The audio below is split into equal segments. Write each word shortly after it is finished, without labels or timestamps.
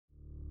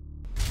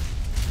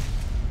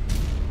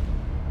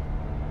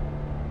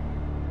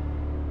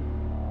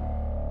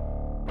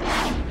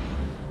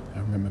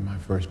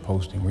first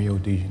posting, Rio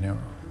de Janeiro.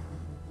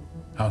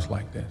 House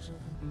like this.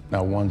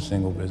 Not one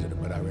single visitor,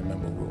 but I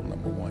remember rule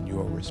number one, you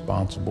are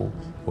responsible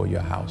for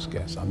your house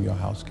guests. I'm your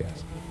house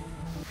guest.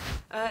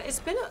 It's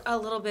been a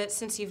little bit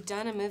since you've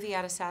done a movie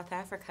out of South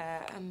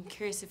Africa. I'm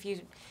curious if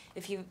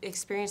you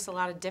experienced a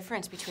lot of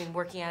difference between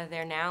working out of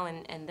there now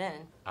and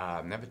then.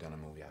 I've never done a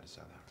movie out of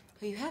South Africa.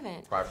 Oh, you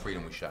haven't? Pride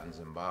Freedom was shot in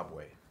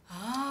Zimbabwe.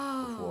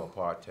 Oh. Before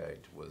apartheid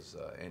was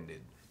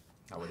ended.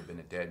 I would have been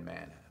a dead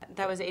man.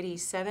 That was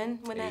 87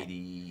 when that?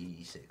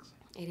 86.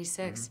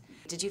 86. Mm-hmm.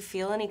 Did you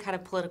feel any kind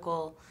of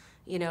political,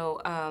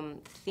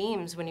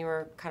 themes when you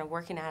were kind of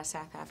working out of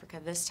South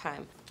Africa this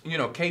time? You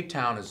know, Cape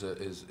Town is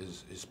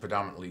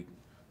predominantly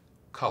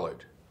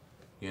colored,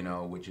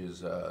 which is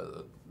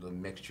the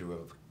mixture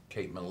of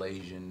Cape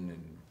Malaysian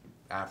and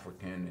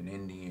African and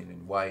Indian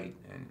and white,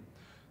 and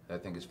I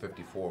think it's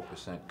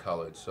 54%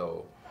 colored.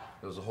 So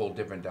it was a whole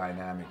different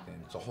dynamic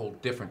then. It's a whole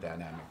different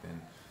dynamic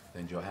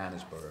than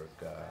Johannesburg.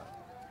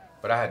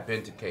 But I had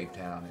been to Cape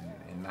Town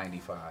in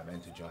 '95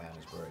 and to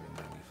Johannesburg in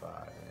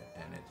 '95,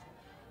 and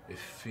it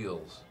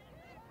feels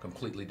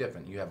completely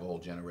different. You have a whole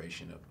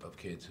generation of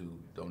kids who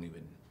don't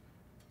even,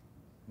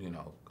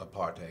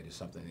 apartheid is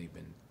something they've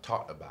been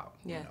taught about.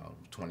 Yeah.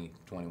 20,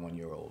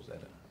 21-year-olds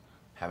that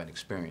haven't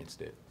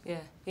experienced it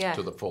yeah.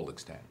 to the full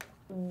extent.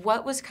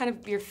 What was kind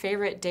of your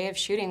favorite day of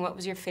shooting? What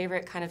was your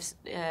favorite kind of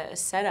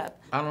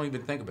setup? I don't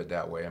even think of it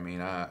that way. I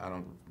mean, I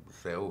don't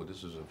say, oh,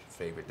 this is a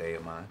favorite day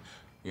of mine.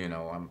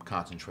 I'm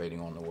concentrating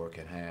on the work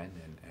at hand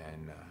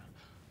and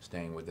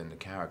staying within the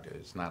character.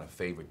 It's not a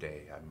favorite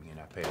day. I mean,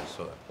 I play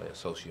a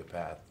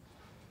sociopath,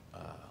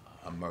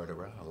 a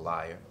murderer, a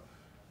liar,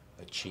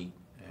 a cheat,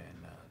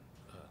 and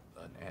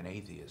an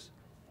atheist.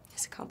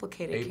 It's a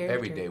complicated character.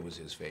 Every day was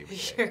his favorite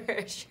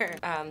day. Sure.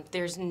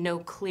 There's no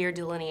clear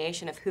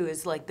delineation of who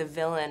is like the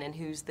villain and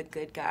who's the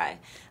good guy.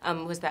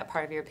 Was that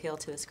part of your appeal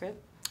to the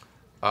script?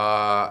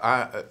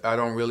 I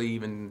don't really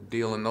even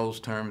deal in those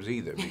terms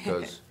either,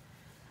 because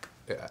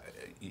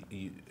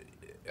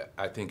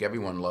I think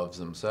everyone loves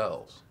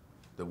themselves.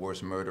 The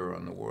worst murderer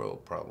in the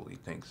world probably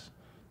thinks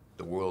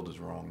the world is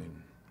wrong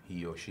and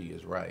he or she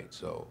is right.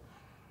 So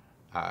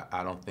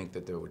I don't think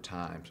that there were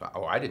times,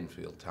 or I didn't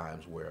feel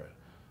times where,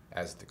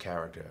 as the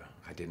character,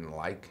 I didn't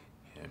like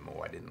him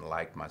or I didn't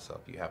like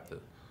myself. You have to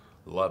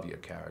love your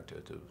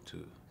character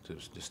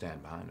to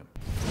stand behind him.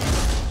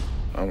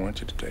 I want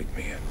you to take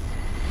me in.